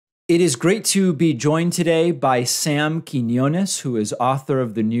It is great to be joined today by Sam Quinones, who is author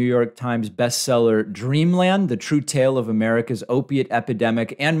of the New York Times bestseller Dreamland, The True Tale of America's Opiate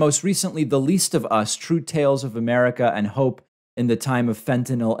Epidemic, and most recently, The Least of Us, True Tales of America and Hope in the Time of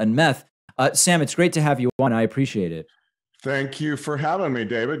Fentanyl and Meth. Sam, it's great to have you on. I appreciate it. Thank you for having me,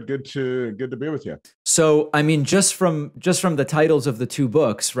 David. Good to be with you. So, I mean, just from the titles of the two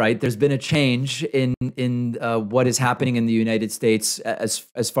books, right? There's been a change in what is happening in the United States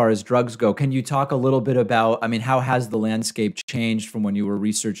as far as drugs go. Can you talk a little bit about? I mean, how has the landscape changed from when you were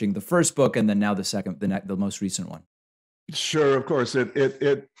researching the first book and then now the most recent one? Sure, of course.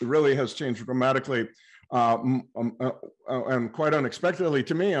 It really has changed dramatically, and quite unexpectedly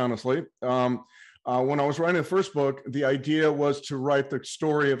to me, honestly. When I was writing the first book, the idea was to write the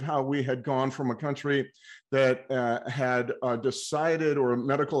story of how we had gone from a country that had decided, or a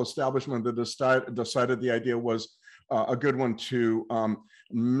medical establishment that decided the idea was a good one, to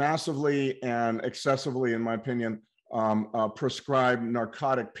massively and excessively, in my opinion, prescribe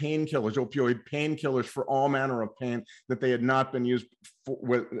narcotic painkillers, opioid painkillers for all manner of pain that they had not been used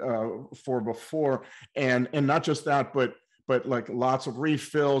for before. And not just that, but like lots of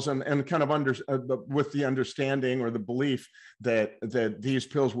refills and kind of with the understanding or the belief that these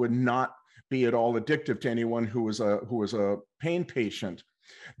pills would not be at all addictive to anyone who was a pain patient.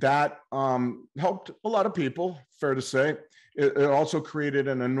 That helped a lot of people, fair to say. It also created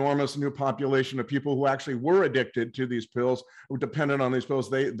an enormous new population of people who actually were addicted to these pills, who depended on these pills.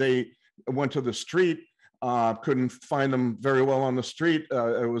 They went to the street. Couldn't find them very well on the street.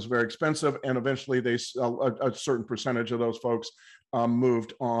 It was very expensive, and eventually a certain percentage of those folks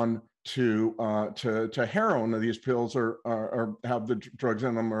moved on to heroin. These pills have the drugs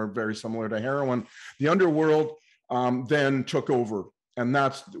in them are very similar to heroin. The underworld then took over, and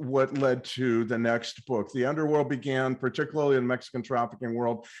that's what led to the next book. The underworld began, particularly in the Mexican trafficking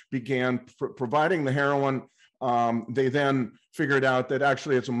world, began providing the heroin. They then figured out that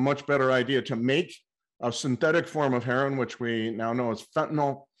actually it's a much better idea to make a synthetic form of heroin, which we now know is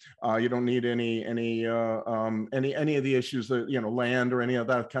fentanyl. You don't need any of the issues that, land or any of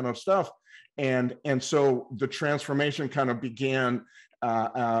that kind of stuff. And so the transformation kind of began,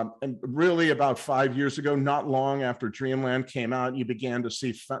 and really about 5 years ago, not long after Dreamland came out, you began to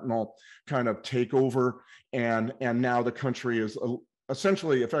see fentanyl kind of take over, and now the country is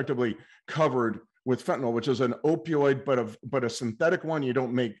essentially effectively covered with fentanyl, which is an opioid, but a synthetic one. You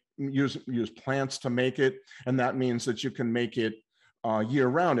don't use plants to make it, and that means that you can make it year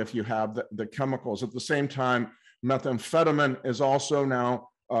round if you have the chemicals. At the same time, methamphetamine is also now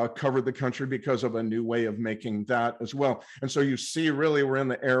covered the country because of a new way of making that as well. And so you see, really, we're in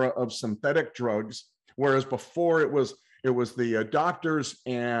the era of synthetic drugs, whereas before it was the doctors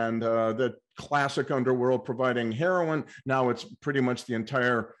and the classic underworld providing heroin. Now it's pretty much the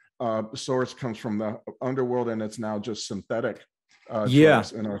entire source comes from the underworld, and it's now just synthetic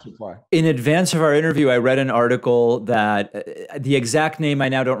drugs in our supply. In advance of our interview, I read an article that the exact name I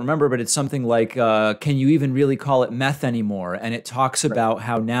now don't remember, but it's something like, can you even really call it meth anymore? And it talks about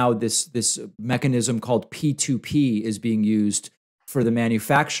how now this mechanism called P2P is being used for the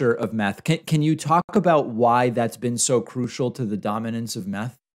manufacture of meth. Can you talk about why that's been so crucial to the dominance of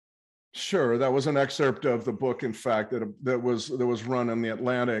meth? Sure, that was an excerpt of the book, in fact, that was run in the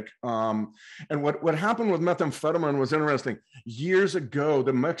Atlantic. And what happened with methamphetamine was interesting. Years ago,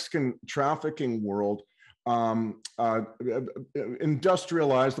 the Mexican trafficking world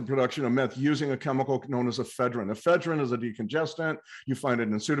industrialized the production of meth using a chemical known as ephedrine. Ephedrine is a decongestant. You find it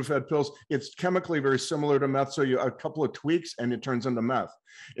in Sudafed pills. It's chemically very similar to meth, so a couple of tweaks and it turns into meth.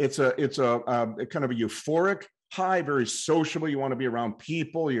 It's a kind of a euphoric high, very sociable. You want to be around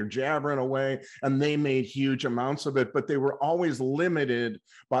people, you're jabbering away, and they made huge amounts of it, but they were always limited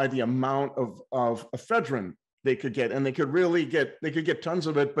by the amount of ephedrine they could get. And they could get tons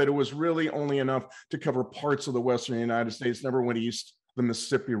of it, but it was really only enough to cover parts of the Western United States, never went east the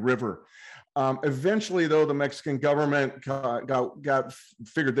Mississippi River. Eventually, though, the Mexican government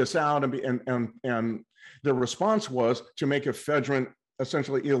figured this out, and their response was to make ephedrine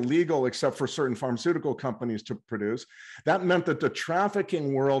essentially illegal except for certain pharmaceutical companies to produce. That meant that the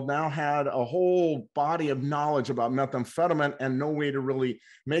trafficking world now had a whole body of knowledge about methamphetamine and no way to really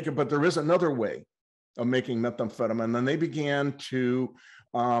make it. But there is another way of making methamphetamine. And they began to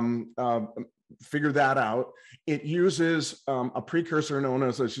figure that out. It uses a precursor known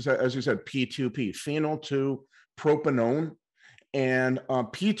as you said, P2P, phenyl 2-propanone. And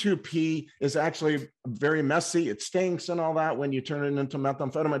P2P is actually very messy. It stinks and all that when you turn it into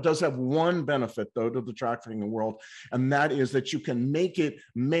methamphetamine. It does have one benefit, though, to the trafficking world, and that is that you can make it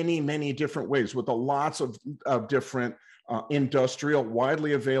many, many different ways with lots of different industrial,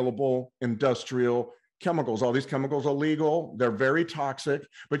 widely available industrial chemicals. All these chemicals are legal. They're very toxic,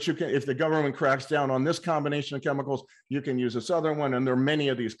 but you can, if the government cracks down on this combination of chemicals, you can use this other one. And there are many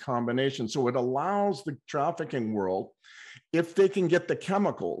of these combinations. So it allows the trafficking world, if they can get the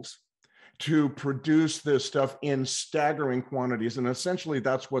chemicals, to produce this stuff in staggering quantities. And essentially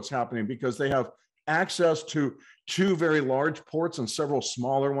that's what's happening, because they have access to 2 very large ports and several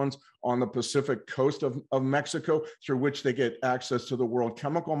smaller ones on the Pacific coast of Mexico, through which they get access to the world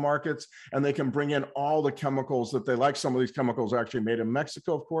chemical markets, and they can bring in all the chemicals that they like. Some of these chemicals are actually made in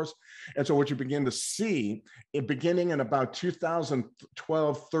Mexico, of course. And so what you begin to see, beginning in about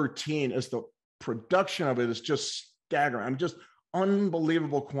 2012, 13, is the production of it is just staggering. I'm just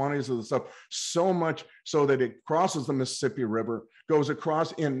unbelievable quantities of the stuff, so much so that it crosses the Mississippi River, goes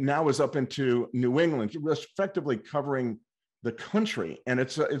across, and now is up into New England, effectively covering the country. And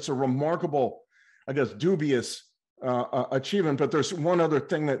it's a remarkable, I guess, dubious achievement. But there's one other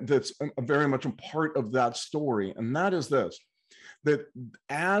thing that's very much a part of that story, and that is this: that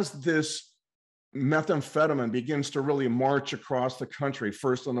as this methamphetamine begins to really march across the country,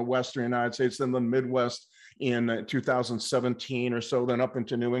 first in the Western United States, then the Midwest in 2017 or so, then up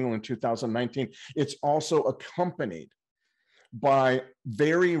into New England in 2019, it's also accompanied by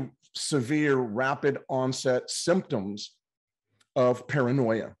very severe, rapid onset symptoms of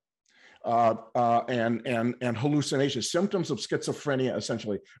paranoia and hallucination, symptoms of schizophrenia,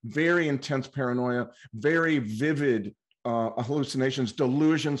 essentially, very intense paranoia, very vivid hallucinations,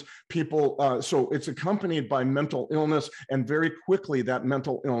 delusions, people. So it's accompanied by mental illness, and very quickly that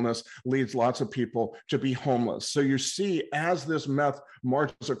mental illness leads lots of people to be homeless. So you see, as this meth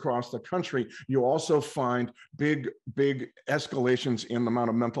marches across the country, you also find big escalations in the amount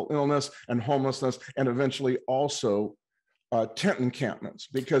of mental illness and homelessness, and eventually also tent encampments,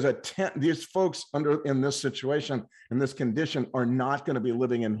 because these folks in this situation, in this condition, are not going to be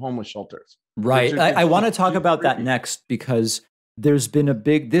living in homeless shelters. Right. I want to talk about that next, because there's been a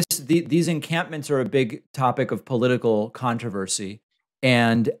big, these encampments are a big topic of political controversy.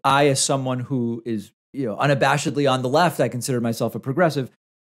 And I, as someone who is, unabashedly on the left, I consider myself a progressive.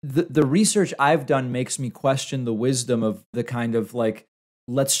 The research I've done makes me question the wisdom of the kind of like,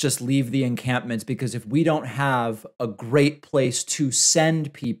 let's just leave the encampments, because if we don't have a great place to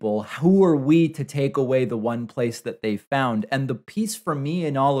send people, who are we to take away the one place that they found? And the piece for me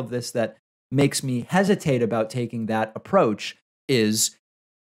in all of this that makes me hesitate about taking that approach is,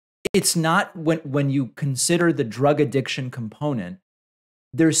 it's not, when you consider the drug addiction component,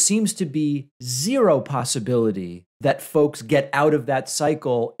 there seems to be zero possibility that folks get out of that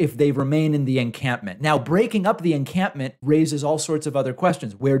cycle if they remain in the encampment. Now, breaking up the encampment raises all sorts of other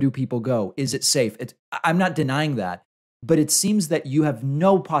questions. Where do people go? Is it safe? I'm not denying that, but it seems that you have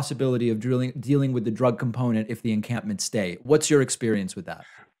no possibility of dealing with the drug component if the encampments stay. What's your experience with that?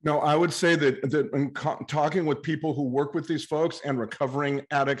 No, I would say that in talking with people who work with these folks and recovering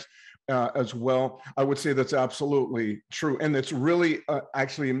addicts as well, I would say that's absolutely true. And it's really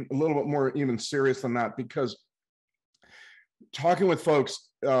actually a little bit more even serious than that, because talking with folks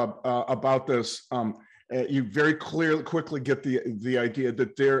about this, you very quickly get the idea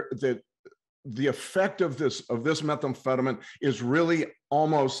that the effect of this methamphetamine is really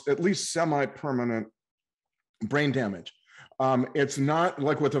almost at least semi-permanent brain damage. It's not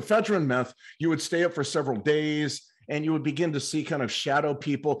like with ephedrine meth, you would stay up for several days and you would begin to see kind of shadow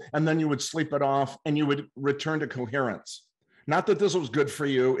people, and then you would sleep it off and you would return to coherence. Not that this was good for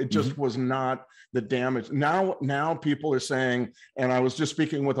you, it just was not the damage. Now people are saying, and I was just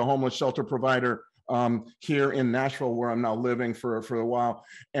speaking with a homeless shelter provider here in Nashville, where I'm now living for a while,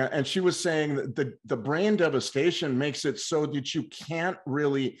 and she was saying that the brain devastation makes it so that you can't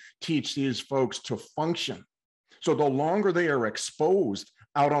really teach these folks to function. So the longer they are exposed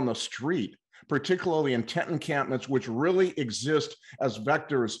out on the street, particularly in tent encampments, which really exist as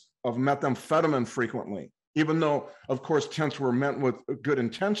vectors of methamphetamine frequently, even though, of course, tents were meant with good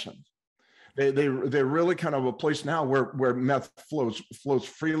intentions. They're really kind of a place now where meth flows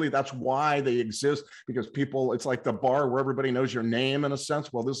freely. That's why they exist, because people, it's like the bar where everybody knows your name in a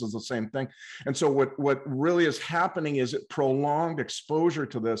sense. Well, this is the same thing. And so what really is happening is that prolonged exposure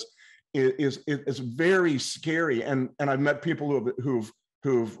to this is very scary. And I've met people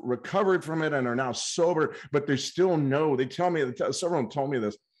who've recovered from it and are now sober, but they still know, they tell me, several told me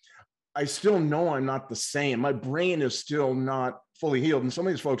this, I still know I'm not the same. My brain is still not fully healed. And some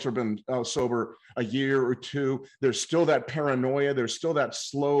of these folks have been sober a year or two. There's still that paranoia. There's still that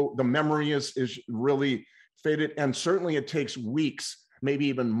the memory is really faded. And certainly it takes weeks, maybe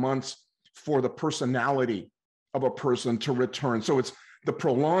even months, for the personality of a person to return. So the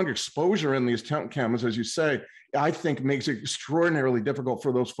prolonged exposure in these tent cameras, as you say, I think makes it extraordinarily difficult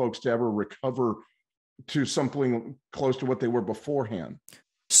for those folks to ever recover to something close to what they were beforehand.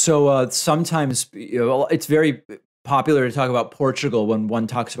 So sometimes it's very popular to talk about Portugal when one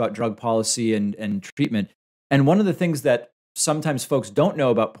talks about drug policy and treatment. And one of the things that sometimes folks don't know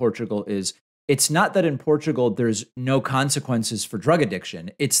about Portugal is it's not that in Portugal there's no consequences for drug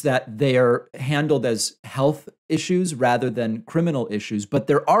addiction. It's that they are handled as health issues rather than criminal issues, but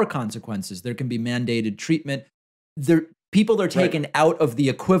there are consequences. There can be mandated treatment. People are taken out of the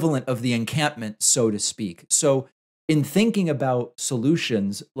equivalent of the encampment, so to speak. So in thinking about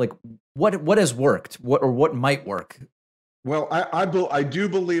solutions, like what has worked, what might work? Well, I do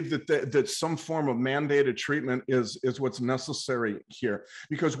believe that some form of mandated treatment is what's necessary here,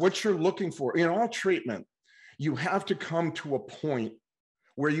 because what you're looking for in all treatment, you have to come to a point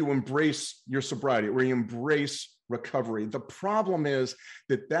where you embrace your sobriety, where you embrace recovery. The problem is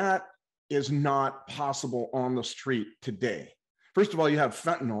that is not possible on the street today. First of all, you have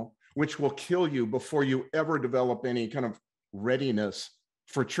fentanyl, which will kill you before you ever develop any kind of readiness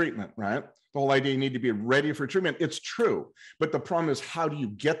for treatment, right? The whole idea you need to be ready for treatment. It's true, but the problem is, how do you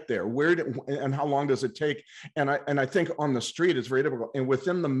get there? And how long does it take? And I think on the street it's very difficult. And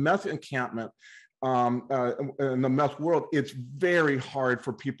within the meth encampment, in the meth world, it's very hard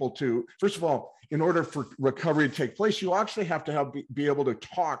for people to, first of all, in order for recovery to take place, you actually have to be able to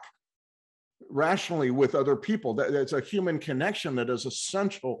talk rationally with other people. That's a human connection that is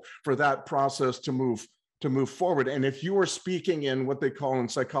essential for that process to move forward. And if you are speaking in what they call in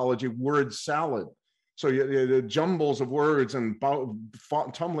psychology word salad, so the jumbles of words and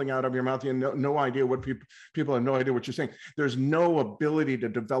tumbling out of your mouth, you have no idea what people have no idea what you're saying. There's no ability to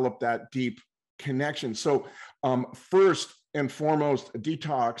develop that deep connection. So first and foremost,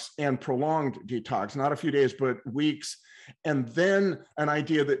 detox, and prolonged detox, not a few days, but weeks. And then an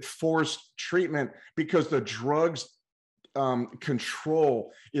idea that forced treatment, because the drugs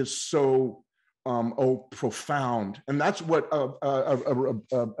control is so profound. And that's what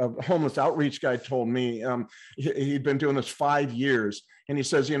a homeless outreach guy told me. He'd been doing this 5 years. And he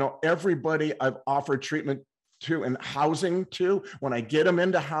says, everybody I've offered treatment to and housing to, when I get them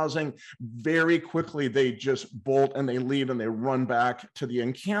into housing, very quickly they just bolt and they leave and they run back to the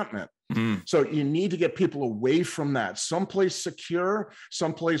encampment. So you need to get people away from that. Someplace secure,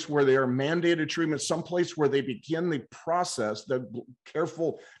 someplace where they are mandated treatment, someplace where they begin the process, the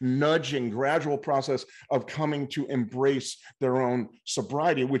careful nudging, gradual process of coming to embrace their own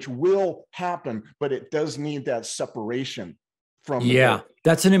sobriety, which will happen, but it does need that separation from the work.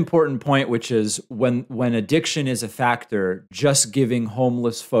 That's an important point, which is when addiction is a factor, just giving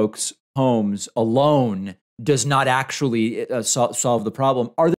homeless folks homes alone does not actually solve the problem.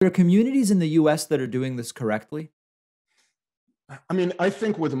 Are there communities in the U.S. that are doing this correctly? I mean, I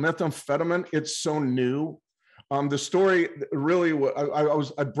think with methamphetamine, it's so new. The story really,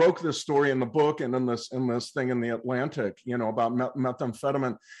 I broke this story in the book and in this thing in the Atlantic, about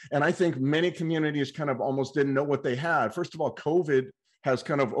methamphetamine. And I think many communities kind of almost didn't know what they had. First of all, COVID has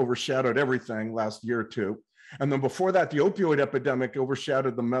kind of overshadowed everything last year or two. And then before that, the opioid epidemic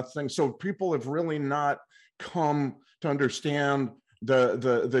overshadowed the meth thing. So people have really not come to understand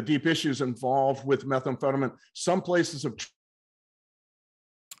the deep issues involved with methamphetamine. Some places have.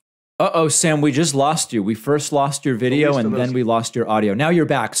 Uh-oh, Sam, we just lost you. We first lost your video and then we lost your audio. Now you're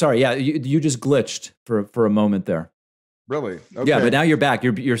back. Sorry, yeah, you just glitched for a moment there. Really? Okay. Yeah, but now you're back.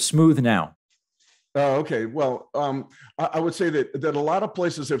 You're smooth now. Oh, okay. Well, I would say that a lot of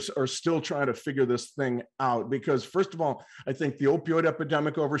places are still trying to figure this thing out, because first of all, I think the opioid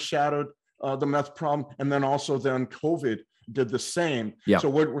epidemic overshadowed the meth problem, and then COVID did the same. Yeah. So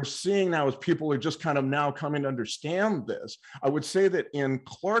what we're seeing now is people are just kind of now coming to understand this. I would say that in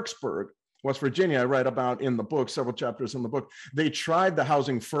Clarksburg, West Virginia, I write about in the book, several chapters in the book, they tried the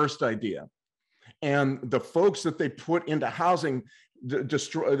housing first idea. And the folks that they put into housing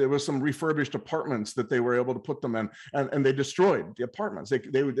there was some refurbished apartments that they were able to put them in, and they destroyed the apartments. They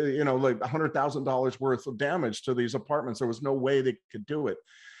like $100,000 worth of damage to these apartments. There was no way they could do it.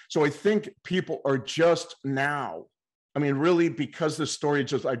 So I think people are just now, I mean, really, because this story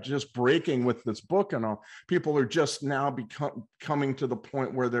I'm just breaking with this book and all, people are just now coming to the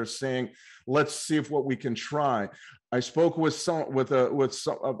point where they're saying, let's see if what we can try. I spoke with a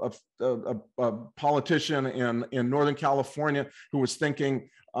politician in Northern California who was thinking,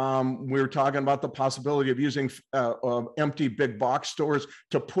 we were talking about the possibility of using empty big box stores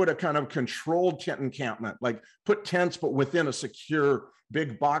to put a kind of controlled tent encampment, like put tents, but within a secure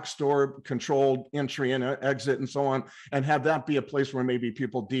big box store, controlled entry and exit and so on, and have that be a place where maybe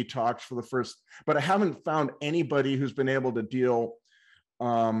people detox for the first, but I haven't found anybody who's been able to deal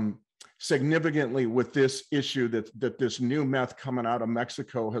um, significantly with this issue that this new meth coming out of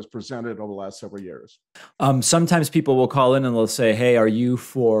Mexico has presented over the last several years. Sometimes people will call in and they'll say, hey, are you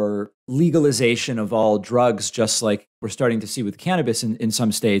for legalization of all drugs, just like we're starting to see with cannabis in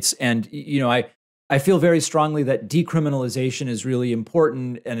some states? And, you know, I feel very strongly that decriminalization is really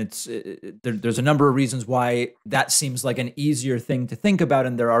important. And there's a number of reasons why that seems like an easier thing to think about.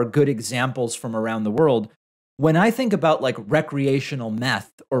 And there are good examples from around the world. When I think about like recreational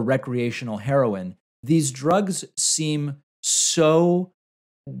meth or recreational heroin, these drugs seem so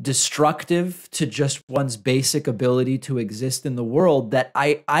destructive to just one's basic ability to exist in the world that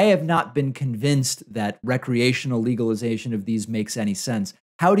I have not been convinced that recreational legalization of these makes any sense.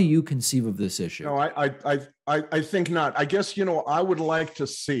 How do you conceive of this issue? No, I think not. I guess, you know, I would like to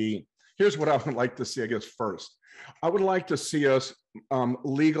see, here's what I would like to see, I guess, first. I would like to see us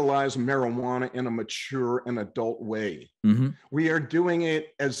legalize marijuana in a mature and adult way. Mm-hmm. We are doing it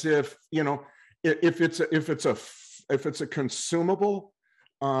as if, you know, if it's a consumable,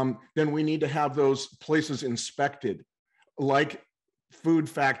 then we need to have those places inspected, like food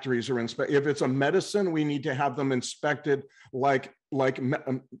factories are inspected. If it's a medicine, we need to have them inspected, like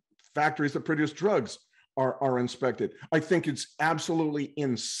factories that produce drugs are inspected. I think it's absolutely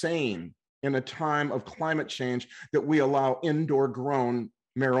insane in a time of climate change that we allow indoor grown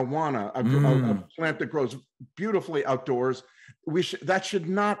marijuana, a plant that grows beautifully outdoors. That should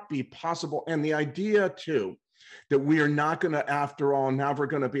not be possible. And the idea too, that we are not going to, after all, never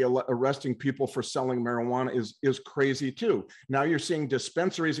going to be arresting people for selling marijuana is crazy too. Now you're seeing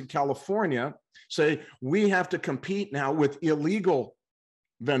dispensaries in California say, we have to compete now with illegal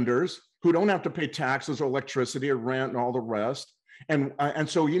vendors who don't have to pay taxes or electricity or rent and all the rest. And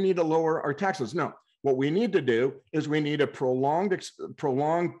so you need to lower our taxes. No, what we need to do is we need a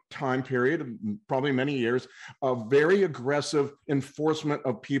prolonged time period, probably many years, of very aggressive enforcement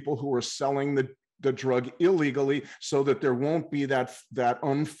of people who are selling the drug illegally, so that there won't be that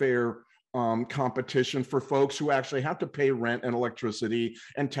unfair competition for folks who actually have to pay rent and electricity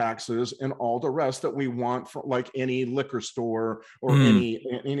and taxes and all the rest that we want for like any liquor store or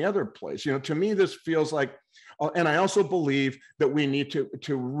any other place. You know, to me, this feels like, and I also believe that we need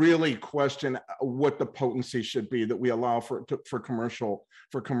to really question what the potency should be that we allow for commercial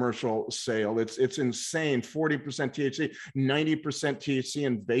sale. It's insane. 40% THC, 90% THC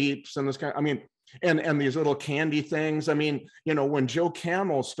in vapes and this kind. I mean, and these little candy things. I mean, you know, when Joe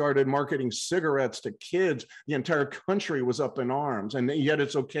Camel started marketing cigarettes to kids, the entire country was up in arms. And yet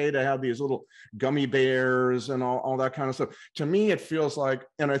it's okay to have these little gummy bears and all that kind of stuff. To me, it feels like,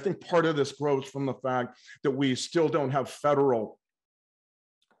 and I think part of this grows from the fact that we still don't have federal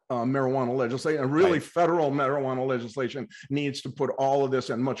marijuana legislation. And really, federal marijuana legislation needs to put all of this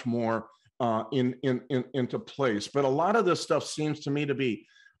and much more into place. But a lot of this stuff seems to me to be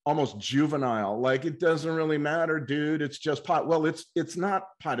almost juvenile. Like, it doesn't really matter, dude, it's just pot. Well, it's not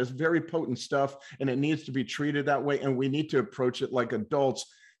pot. It's very potent stuff, and it needs to be treated that way, and we need to approach it like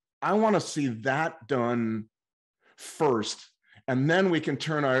adults. I want to see that done first, and then we can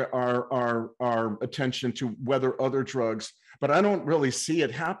turn our attention to whether other drugs, but I don't really see it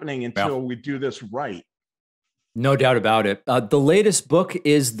happening until we do this right. No doubt about it. The latest book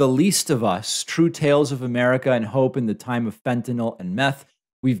is The Least of Us: True Tales of America and Hope in the Time of Fentanyl and Meth.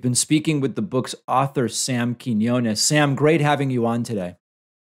 We've been speaking with the book's author, Sam Quinones. Sam, great having you on today.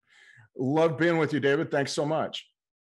 Love being with you, David. Thanks so much.